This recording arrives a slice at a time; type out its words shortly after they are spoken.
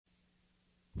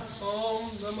Om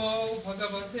Namo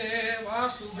Bhagavate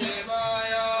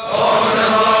Vasudevaya. Om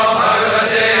Namo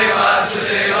Bhagavate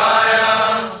Vasudevaya.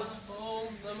 Om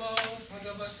Namo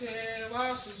Bhagavate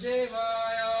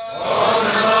Vasudevaya. Om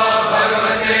Namo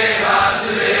Bhagavate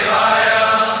Vasudevaya.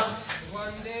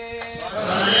 Vande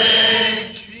Vande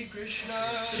Shri Krishna.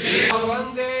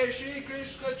 Vande Shri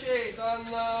Krishna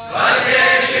Caitanya. Vande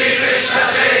Shri Krishna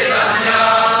Caitanya.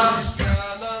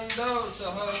 Nityānanda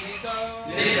Sahagita.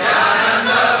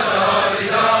 Nityānanda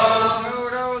Sahagita.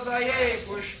 Gauravdaye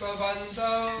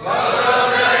Pushpavanto.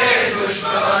 Gauravdaye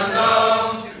Pushpavanto.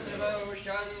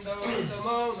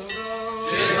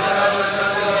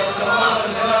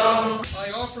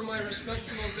 I offer my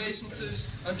respectful obeisances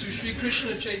unto Sri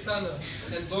Krishna Caitanya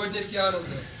and Lord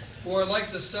Nityānanda, who are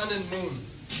like the sun and moon.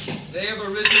 They have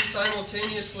arisen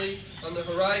simultaneously on the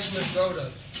horizon of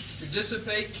Gauda to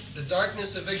dissipate the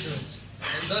darkness of ignorance,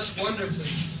 and thus wonderfully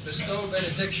bestow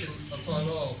benediction upon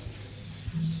all.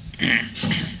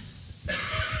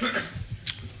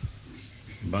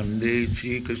 Vande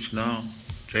Shri Krishna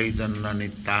Caitanya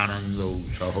Nityānanda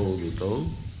Sahodito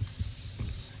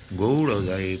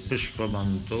Gauravdaye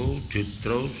Pushpavanto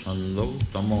Chitro Sando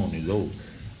tamo-nudau.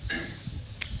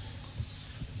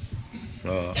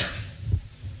 So,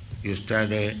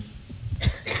 yesterday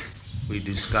we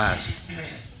discussed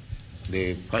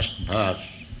the first verse.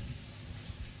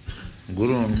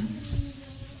 Gurun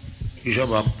Isha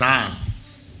Bhaktan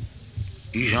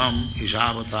Isham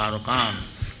Ishavatarakan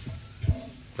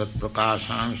Tat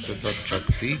Prakashansya Tat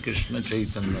Shakti Krishna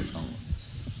Caitanya Sam.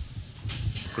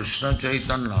 Krishna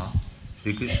Caitanya,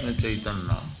 Sri Krishna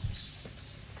Caitanya,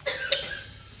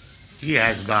 he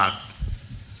has got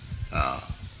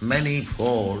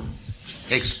manifold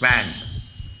expansion.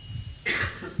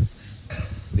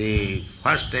 The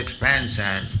first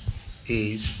expansion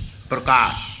is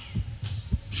Prakash,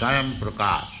 Swayam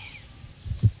Prakash,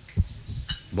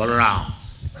 Balaram,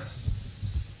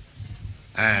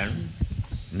 and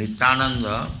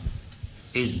Nityānanda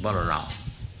is Balaram.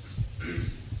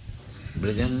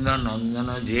 Brajendra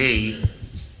Nandana Jai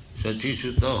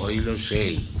Sachisuta Hoila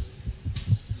Sei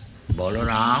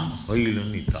Balaram Hoila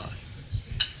Nitai.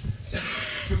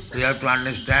 We have to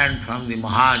understand from the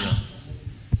Mahajan,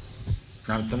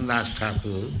 Narottam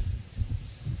Thakur,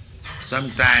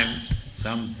 sometimes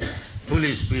some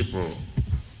foolish people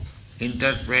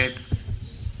interpret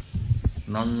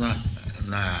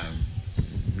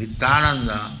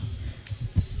Nityānanda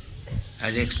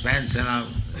as expansion of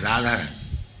Radharani.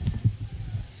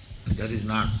 That is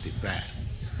not the fact.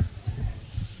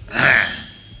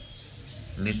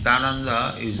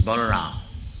 Nityānanda is Balaram.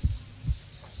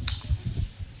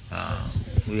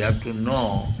 We have to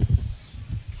know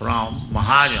from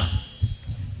Mahajan.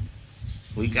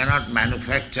 We cannot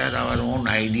manufacture our own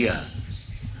idea.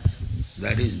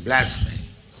 That is blasphemy.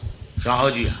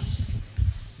 Sahajya.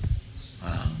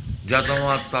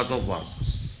 Jatamat tatopat.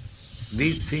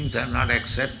 These things are not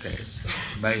accepted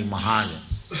by Mahajan.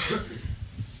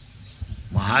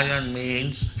 Mahajan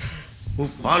means who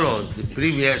follows the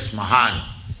previous Mahajan.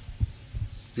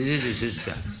 This is the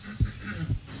system.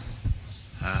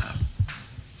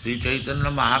 Sri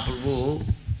Caitanya Mahāprabhu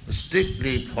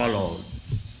strictly follows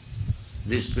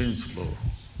this principle.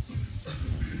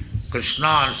 Krishna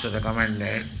also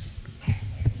recommended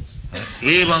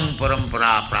evam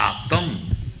parampara praptam.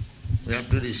 We have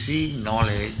to receive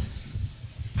knowledge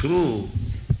through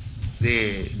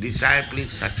the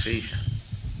disciplic succession.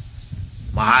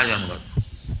 Mahājanvat.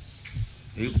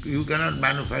 You cannot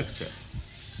manufacture.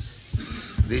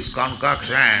 This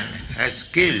concoction has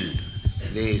killed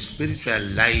the spiritual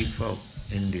life of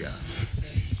India.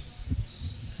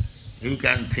 You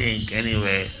can think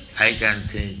anyway, I can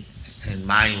think in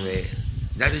my way.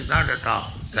 That is not at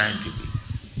all scientific.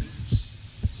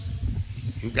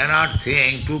 You cannot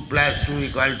think 2 plus 2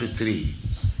 equal to 3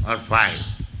 or 5.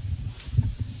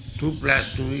 2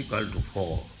 plus 2 equal to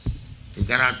 4. You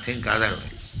cannot think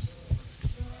otherwise.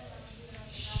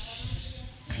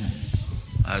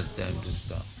 Ask them to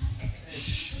stop.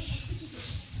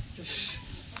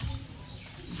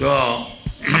 So,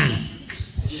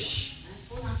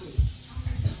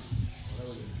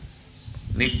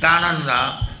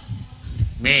 Nityānanda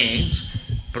means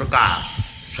Prakash,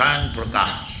 Swayam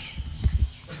Prakash,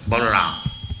 Balaram.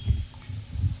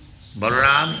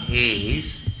 Balaram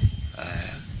is,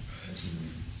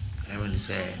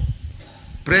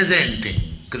 presenting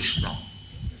Krishna.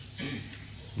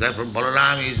 Therefore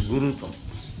Balaram is Gurutam.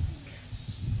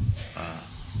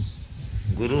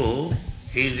 Guru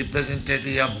is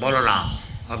representative of Balaram,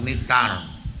 of Nityānanda,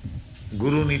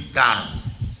 Guru Nityānanda,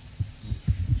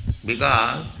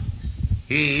 because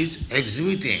he is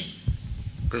exhibiting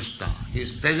Krishna. He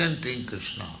is presenting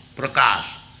Krishna,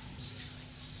 Prakash.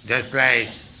 Just like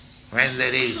when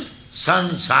there is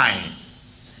sunshine,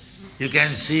 you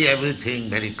can see everything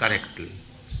very correctly.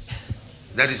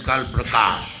 That is called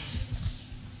Prakash.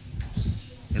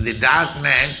 In the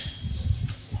darkness,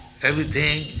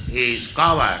 everything is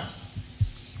covered.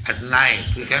 At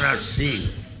night, we cannot see.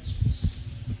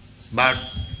 But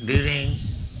during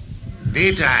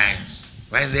daytime,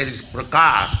 when there is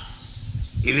Prakash,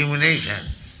 illumination,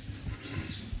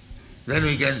 then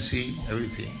we can see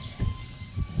everything.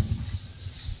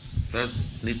 So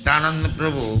Nityānanda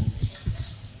Prabhu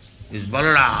is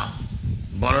Balaram.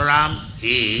 Balaram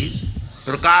is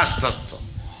Prakash Tattva.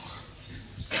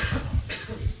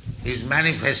 He is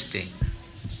manifesting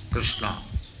Krishna.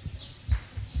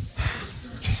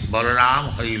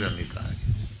 Balaram Harila Nitai.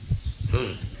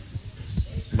 So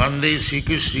Bande Sri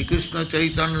Krishna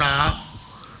Caitanya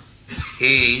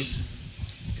is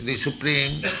the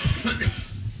Supreme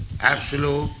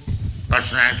Absolute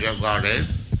Personality of Godhead.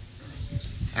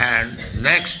 And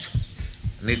next,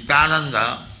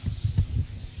 Nityānanda,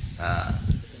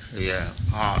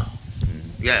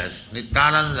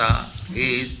 Nityānanda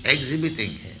is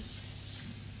exhibiting him.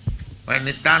 When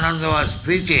Nityānanda was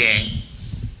preaching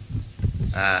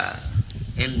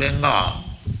in Bengal,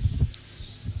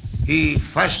 he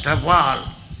first of all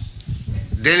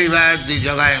delivered the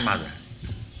Jagai Mother.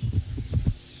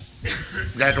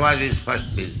 That was his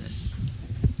first business.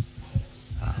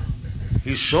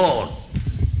 He showed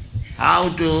how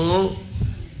to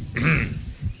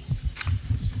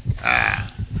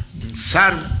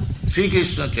serve Sri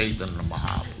Krishna Caitanya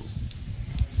Mahāprabhu.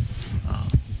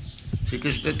 Sri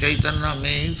Krishna Caitanya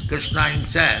means Krishna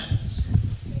himself.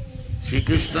 Sri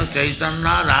Krishna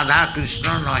Caitanya Radha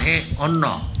Krishna nahe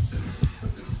anna.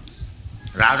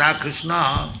 Radha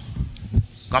Krishna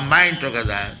combined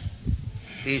together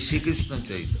is Sri Krishna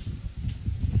Caitanya.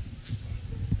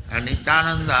 And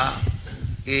Nityānanda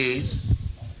is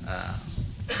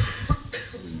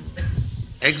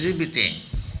exhibiting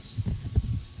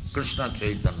Krishna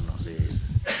Caitanya.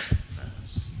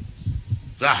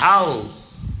 So how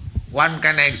one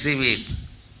can exhibit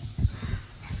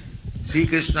Sri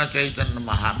Krishna Caitanya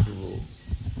Mahāprabhu?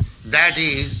 That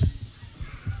is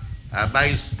by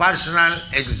his personal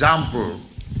example.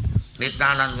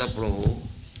 Nityānanda Prabhu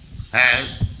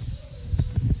has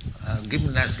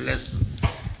given us lesson.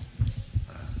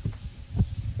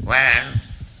 When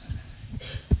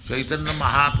Caitanya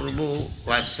Mahāprabhu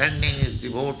was sending his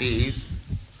devotees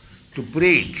to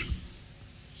preach,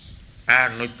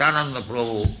 and Nityānanda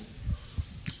Prabhu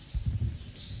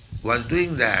was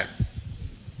doing that,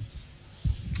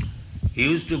 he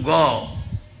used to go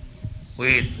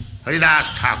with Haridas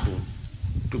Thakur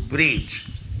to preach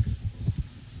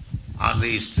on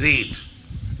the street,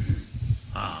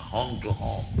 home to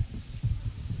home.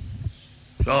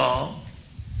 So,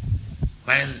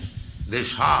 when they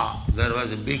saw there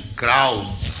was a big crowd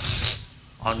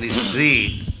on the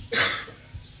street,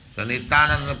 so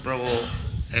Nityānanda Prabhu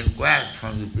inquired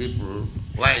from the people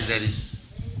why there is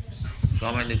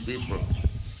so many people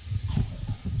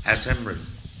assembled.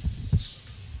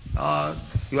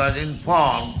 He was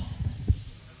informed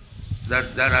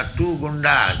that there are two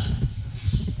gundas,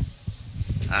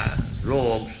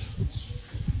 rogues,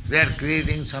 they are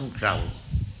creating some trouble.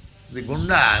 The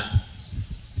gundas,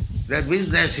 their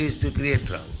business is to create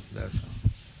trouble, that's all.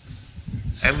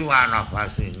 Every one of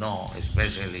us we know,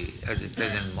 especially at the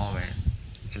present moment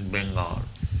in Bengal.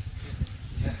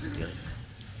 Yes.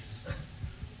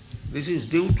 This is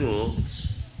due to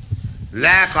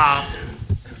lack of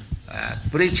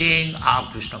preaching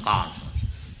of Krishna consciousness.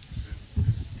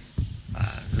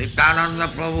 Nityānanda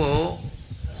Prabhu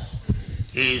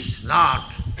is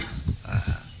not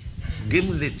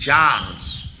given the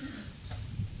chance.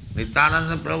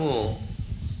 Nityānanda Prabhu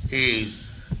is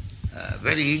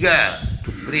very eager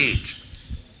to preach,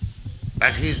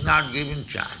 but he is not given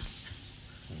chance.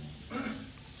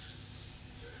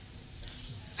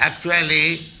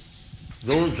 Actually,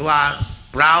 those who are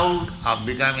proud of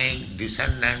becoming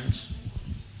descendants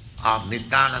of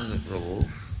Nityānanda Prabhu,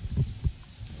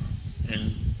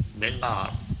 in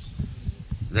Bengal,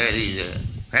 there is a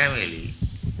family,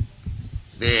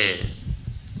 they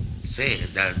say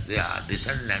that they are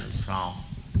descendants from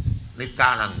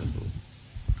Nityānanda Prabhu.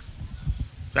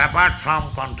 So apart from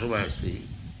controversy,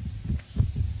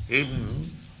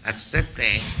 even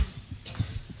accepting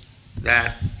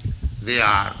that they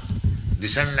are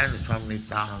descendants from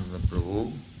Nityānanda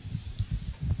Prabhu,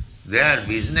 their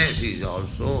business is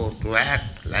also to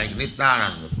act like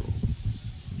Nityānanda Prabhu.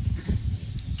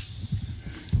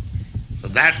 So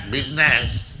that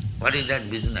business, what is that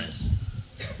business?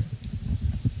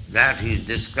 that is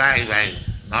described by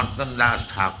Narottam Das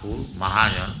Thakur,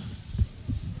 Mahajan.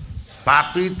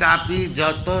 Papi tapi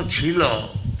jato chilo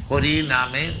hori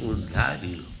name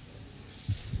uddharilo.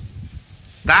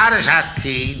 Tar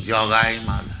sakhi jagai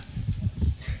mala.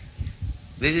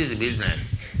 This is the business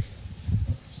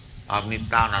of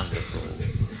Nityānanda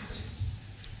Prabhu,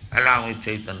 along with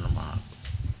Caitanya Mahāprabhu.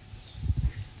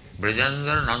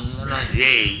 Brajendra Nandana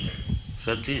Jai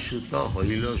Sachi Sutta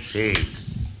Hoilo Sei.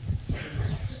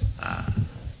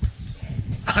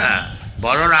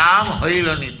 Balaram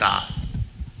Hoilo Nita.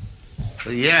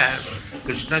 So here,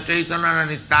 Krishna Chaitanya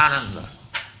and Nityānanda,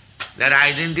 their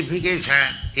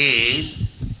identification is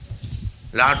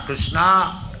Lord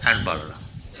Krishna and Balaram.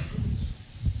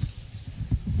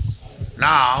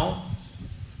 Now,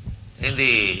 in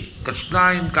the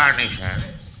Krishna incarnation,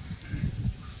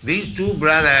 these two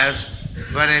brothers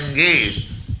were engaged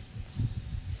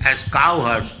as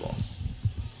cowherds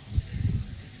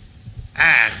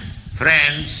and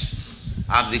friends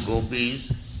of the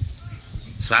gopis,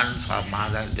 sons of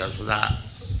Mother Jasoda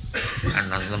and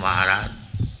Nanda Maharaj.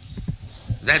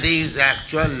 That is the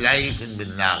actual life in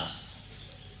Vrindavan.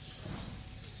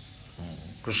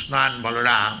 Krishna and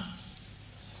Balaram,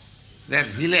 their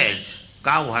village,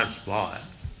 cowherds boy,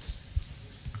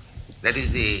 that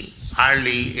is the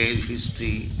early age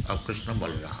history of Krishna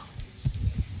Balaram.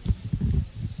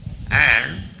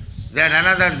 And then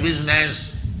another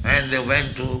business, when they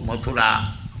went to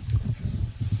Mathura,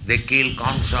 they killed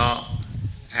Kamsa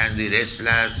and the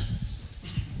wrestlers,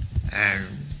 and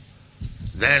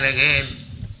then again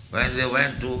when they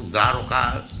went to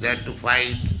Dwarka, they had to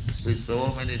fight with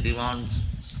so many demons.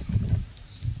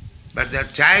 But their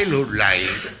childhood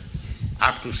life,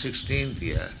 up to 16th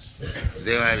year,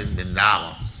 they were in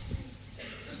Vrindavan.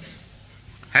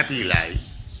 Happy life,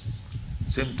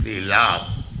 simply love.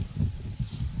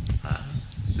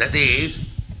 That is,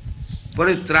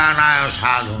 paritranaya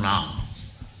sadhuna.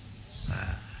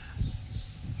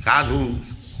 Sadhus,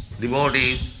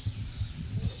 devotees,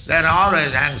 they are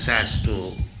always anxious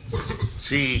to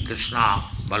see Krishna,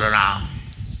 Balaram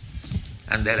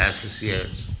and their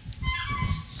associates.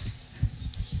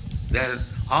 They are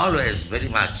always very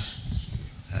much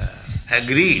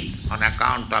aggrieved on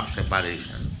account of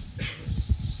separation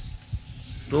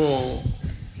to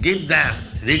give them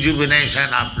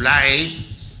rejuvenation of life.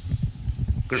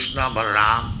 Krishna,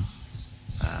 Balaram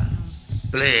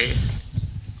play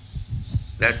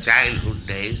their childhood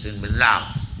days in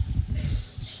Vrindavan.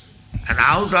 And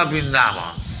out of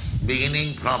Vrindavan,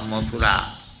 beginning from Mathura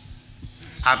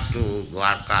up to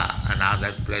Dwarka and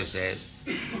other places,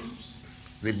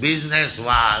 the business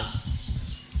was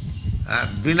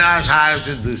vinashaya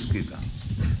duskita,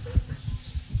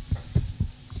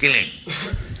 killing.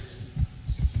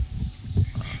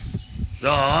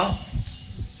 So,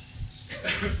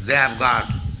 they have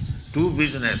got two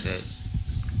businesses.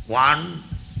 One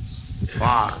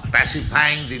for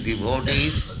pacifying the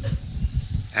devotees,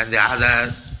 and the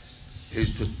other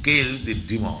is to kill the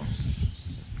demons.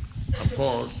 Of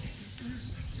course,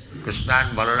 Krishna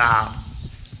and Balaram,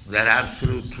 they are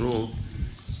absolute truth.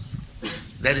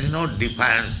 There is no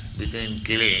difference between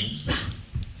killing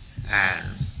and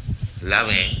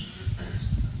loving.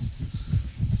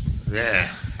 They are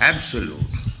absolute.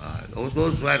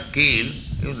 Those who are killed,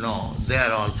 you know, they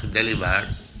are also delivered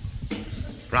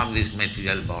from this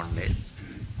material bondage.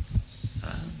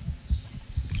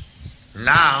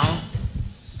 Now,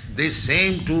 these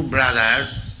same two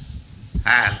brothers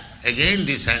have again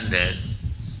descended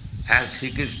as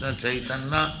Sri Krishna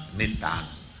Caitanya Nityānanda.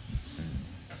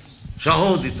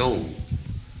 Sahodito.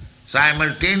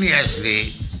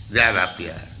 Simultaneously they have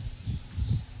appeared.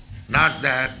 Not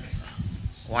that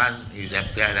one is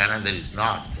appeared, another is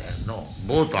not there. No,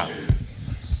 both of them.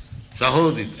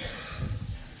 Sahodito.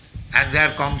 And they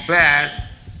are compared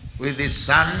with the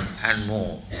sun and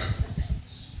moon.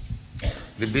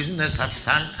 The business of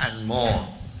sun and moon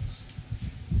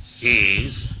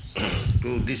is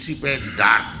to dissipate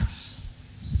darkness.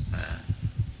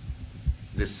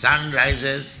 The sun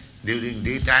rises during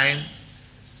daytime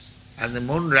and the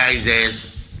moon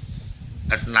rises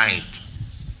at night.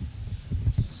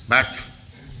 But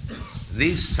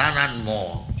this sun and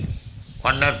moon,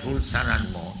 wonderful sun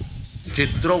and moon,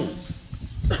 Chitrau,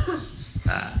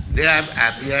 they have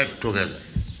appeared together.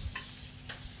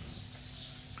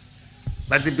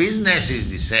 But the business is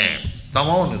the same,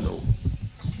 tamo-nudau.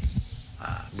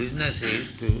 Business is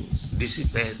to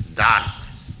dissipate darkness.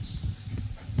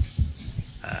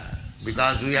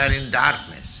 Because we are in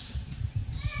darkness.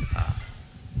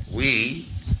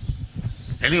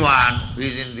 Anyone who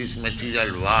is in this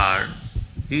material world,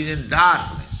 he is in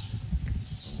darkness.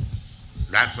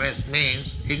 Darkness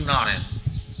means ignorance,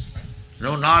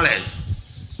 no knowledge.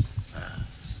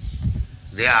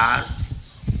 They are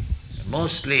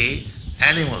mostly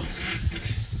animals.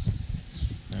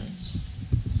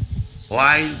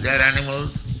 Why they are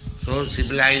animals? So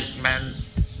civilized men,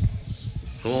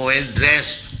 so well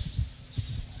dressed,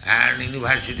 and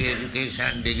university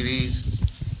education, degrees.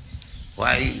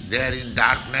 Why they are in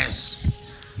darkness?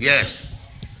 Yes,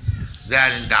 they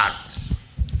are in darkness.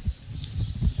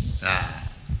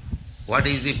 What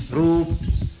is the proof?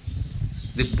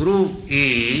 The proof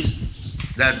is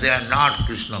that they are not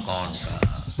Krishna conscious.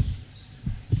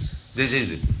 This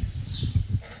is it.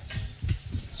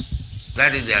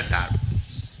 That is their darkness.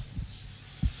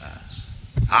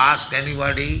 Ask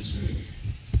anybody,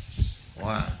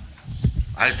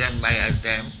 item by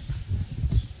item,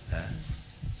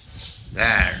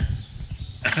 then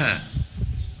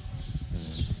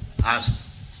ask,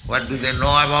 what do they know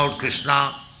about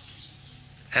Krishna?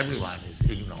 Everyone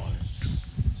is ignorant,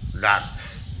 dark.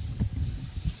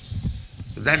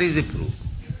 That is the proof.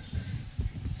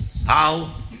 How?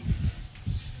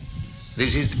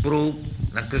 This is proof.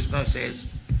 Now Krishna says,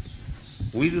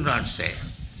 we do not say.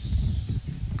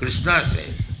 Krishna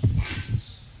says.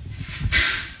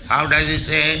 How does he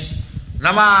say?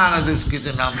 Namāna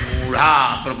duskritanam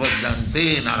mūఢā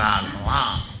prapadyante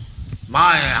narāsama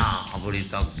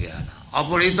māyayāpahṛta-jñānā.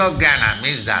 Apahṛta-jñānā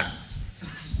means that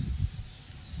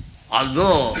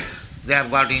although they have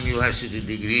got university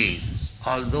degrees,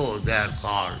 although they are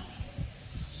called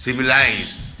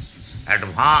civilized,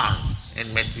 advanced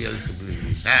in material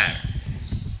civilization,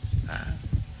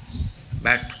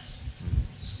 but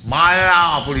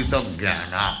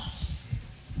māyayāpahṛta-jñānā,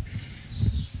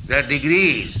 their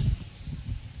degrees,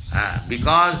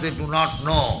 because they do not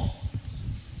know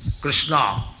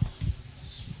Krishna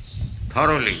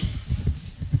thoroughly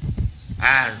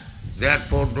and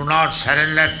therefore do not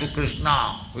surrender to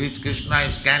Krishna, which Krishna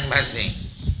is canvassing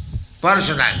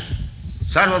personally.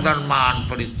 Sarvadharman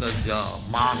parityajya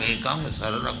māmekam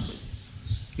saranam.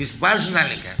 He is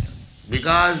personally canvassing.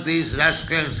 Because these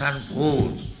rascals and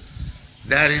fools,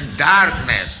 they are in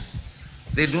darkness.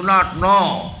 They do not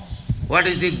know what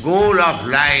is the goal of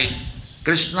life.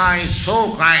 Krishna is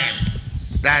so kind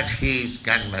that he is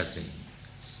canvassing.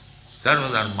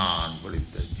 Sarvadharman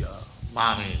parityajya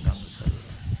māmekam saranam.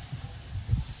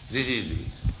 This is the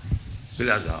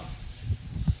philosophy.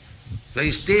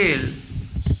 So still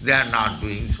they are not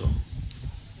doing so.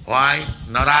 Why?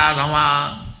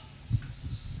 Naradhama.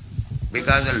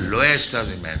 Because the lowest of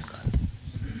the mankind.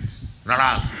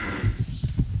 Naradhama.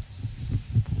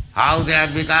 How they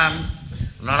have become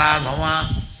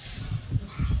Naradhama?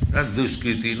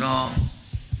 Duskritino,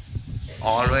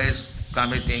 always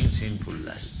committing sinful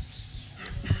life.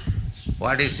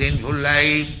 What is sinful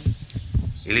life?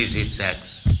 Illicit sex,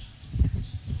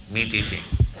 meat eating,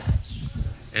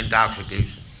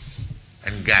 intoxication,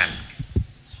 and gambling.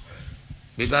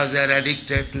 Because they are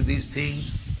addicted to these things,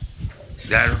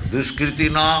 they are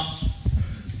duskritino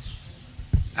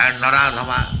and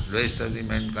naradhama, rest of the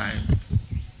mankind.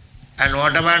 And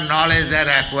whatever knowledge they are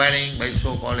acquiring by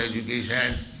so-called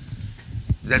education,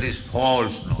 that is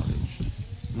false knowledge.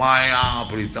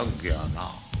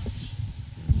 Māyāpahṛta-jñānā.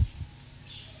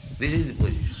 This is the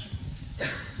position.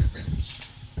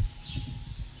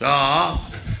 So,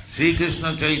 Sri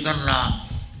Krishna Caitanya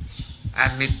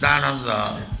and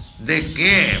Nityānanda, they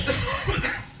came,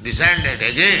 descended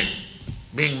again,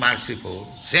 being merciful,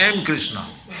 same Krishna.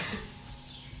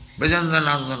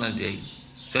 Brajandanandana Jai,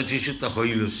 Sachishita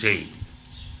Hoilu said,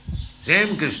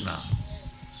 same Krishna.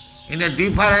 In a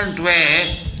different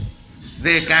way,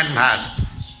 they canvassed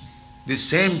the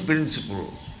same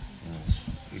principle.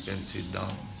 You can sit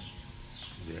down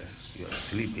there, you are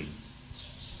sleeping,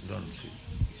 don't sleep.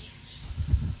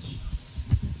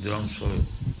 Don't show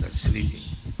that sleeping.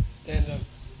 Stand up.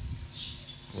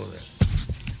 Go there.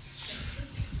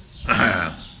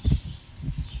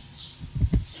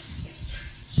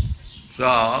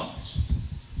 So,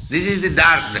 this is the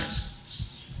darkness.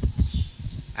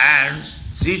 And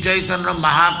Sri Caitanya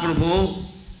Mahāprabhu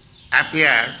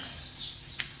appeared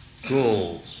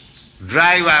to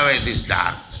drive away this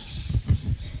darkness.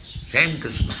 Same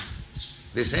Krishna,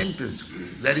 the same principle.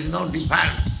 There is no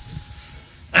difference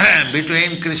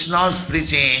between Krishna's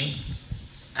preaching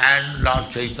and Lord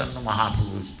Caitanya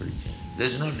Mahaprabhu's preaching. There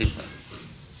is no difference.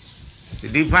 The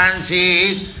difference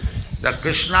is that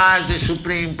Krishna is the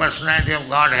Supreme Personality of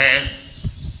Godhead.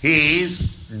 He is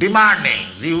demanding,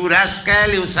 you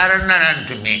rascal, you surrender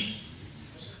unto me.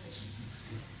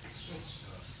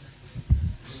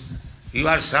 You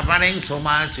are suffering so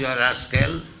much, you are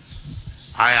rascal.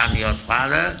 I am your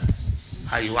father.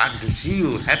 I want to see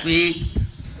you happy.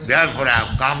 Therefore I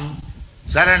have come,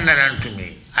 surrender unto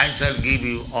me. I shall give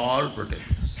you all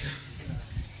protection.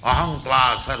 Aham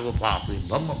tva sarva papi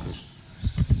bhamma Krishna.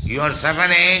 You are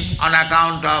suffering on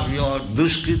account of your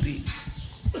duskriti,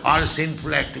 all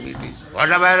sinful activities.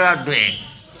 Whatever you are doing,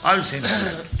 all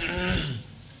sinful.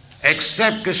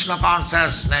 Except Krishna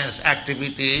consciousness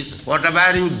activities,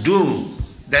 whatever you do,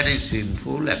 that is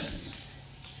sinful activity.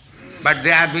 But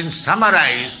they have been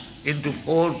summarized into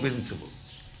 4 principles.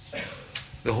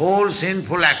 The whole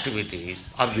sinful activities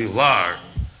of the world,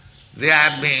 they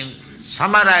have been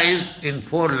summarized in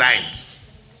 4 lines.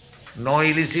 No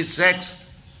illicit sex,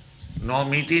 no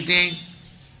meat eating,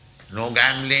 no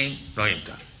gambling, no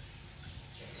interest.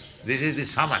 This is the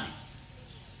summary.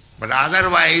 But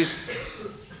otherwise,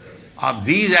 of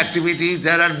these activities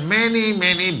there are many,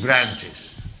 many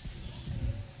branches.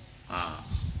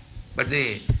 But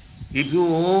if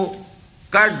you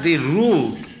cut the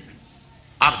root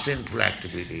of sinful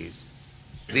activities,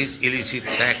 this illicit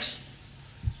sex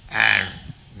and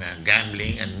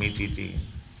gambling and meat eating,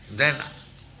 then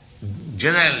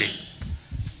generally,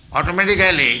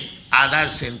 automatically other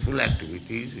sinful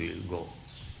activities will go.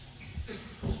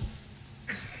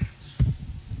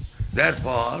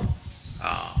 Therefore,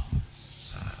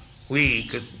 we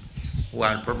who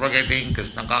are propagating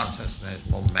Krishna consciousness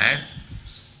movement,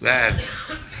 we are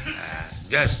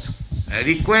just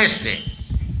requesting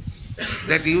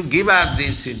that you give up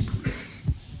this sinful.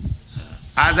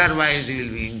 Otherwise you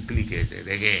will be implicated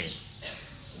again.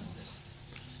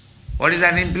 What is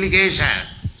an implication?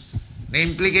 The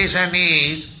implication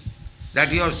is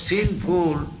that your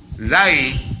sinful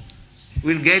life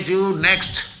will get you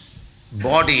next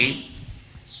body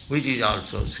which is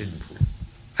also sinful.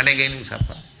 And again you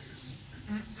suffer.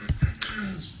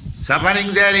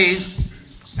 Suffering there is,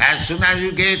 as soon as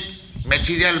you get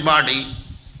material body,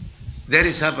 there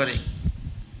is suffering.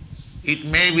 It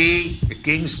may be a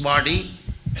king's body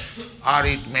or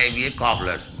it may be a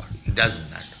cobbler's body. It doesn't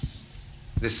matter.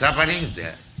 The suffering is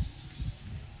there.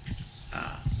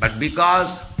 But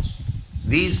because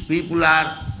these people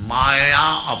are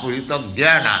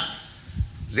māyayāpahṛta-jñānā,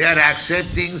 they are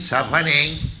accepting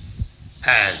suffering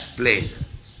as pleasure.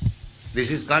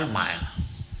 This is called Māyā.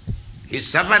 He is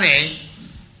suffering,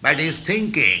 but he is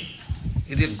thinking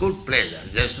it is a good pleasure.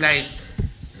 Just like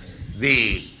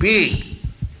the pig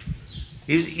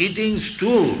is eating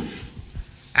stool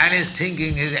and is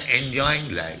thinking he is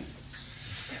enjoying life.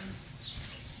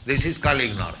 This is called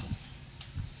ignorance.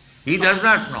 He does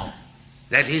not know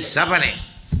that he is suffering.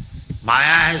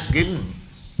 Māyā has given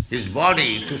his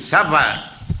body to suffer,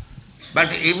 but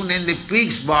even in the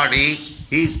pig's body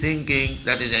he is thinking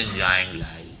that is enjoying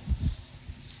life.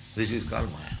 This is called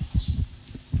Māyā.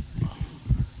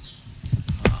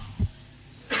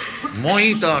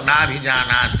 Mohitaṁ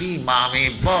nābhijānāti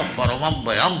param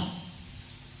avyayam.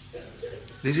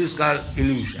 This is called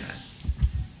illusion.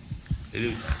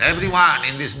 Illusion. Everyone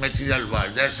in this material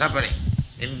world, they are suffering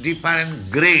in different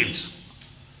grades.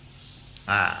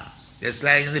 Just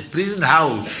like in the prison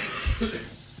house,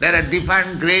 there are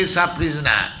different grades of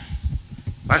prisoner.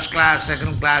 First class,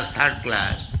 second class, third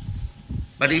class.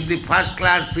 But if the first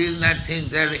class prisoner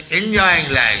thinks they are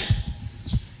enjoying life,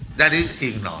 that is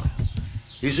ignorance.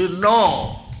 He should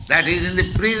know that he is in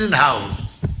the prison house.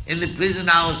 In the prison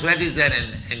house, what is there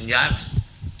in enjoyment?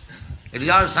 It is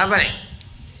all suffering.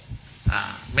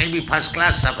 Maybe first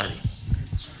class suffering.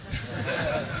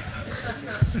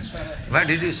 But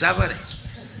it is suffering.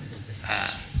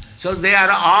 So they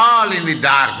are all in the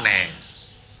darkness.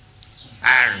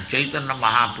 And Caitanya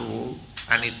Mahāprabhu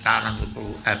and Nityānanda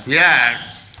Prabhu appeared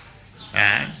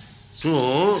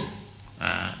to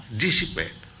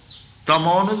dissipate,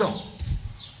 tamo-nudau,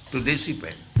 to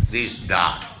dissipate this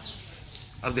dark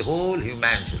of the whole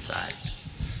human society.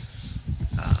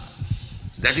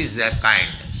 That is their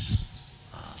kindness.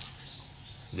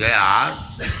 They are.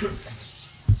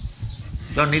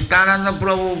 So Nityānanda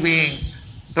Prabhu being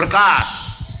Prakash,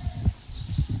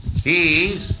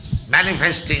 he is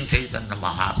manifesting Caitanya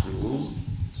Mahāprabhu.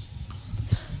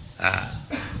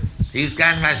 He is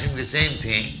canvassing the same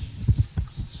thing.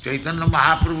 Caitanya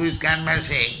Mahāprabhu is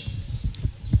canvassing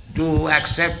to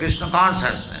accept Krishna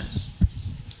consciousness.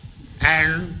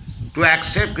 And to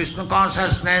accept Krishna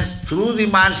consciousness through the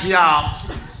mercy of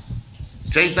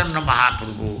Caitanya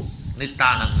Mahāprabhu,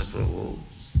 Nityānanda Prabhu,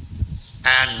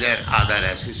 and their other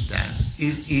assistants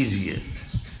is easier.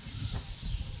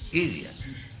 Easier.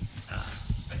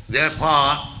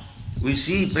 Therefore, we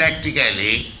see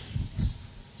practically,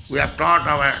 we have taught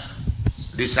our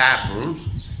disciples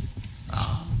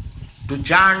to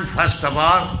chant first of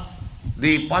all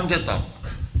the Panchatam.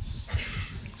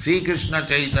 Sri Krishna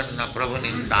Caitanya Prabhu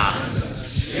Nityānanda,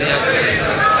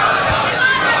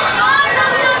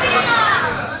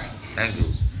 Thank you.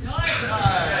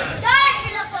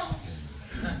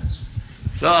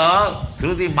 So,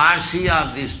 through the mercy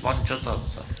of this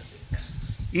Panchatattva,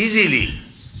 easily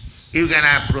you can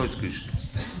approach Krishna.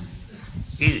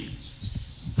 Easy.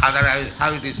 Otherwise,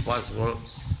 how it is possible?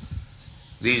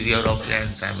 These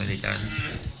Europeans, Americans,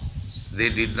 they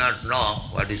did not know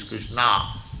what is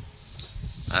Krishna.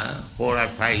 4 or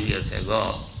 5 years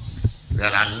ago, they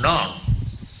are unknown.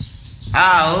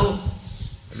 How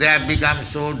they have become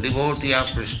so devotee of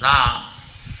Krishna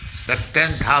that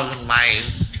 10,000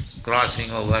 miles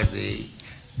crossing over the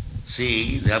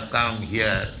sea, they have come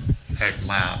here at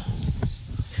Mahāprabhu.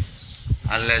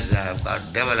 Unless they have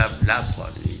got developed love for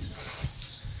this.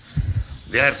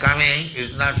 Their coming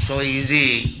is not so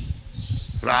easy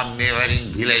from neighboring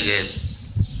villages,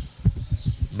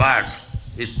 but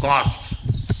it costs.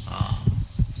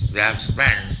 They have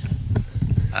spent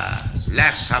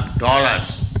lakhs of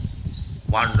dollars,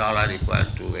 $1 equal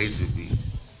to 8 rupees,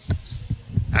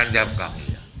 and they have come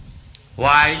here.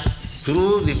 Why?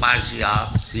 Through the mercy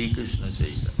of Sri Krishna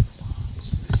Chaitanya.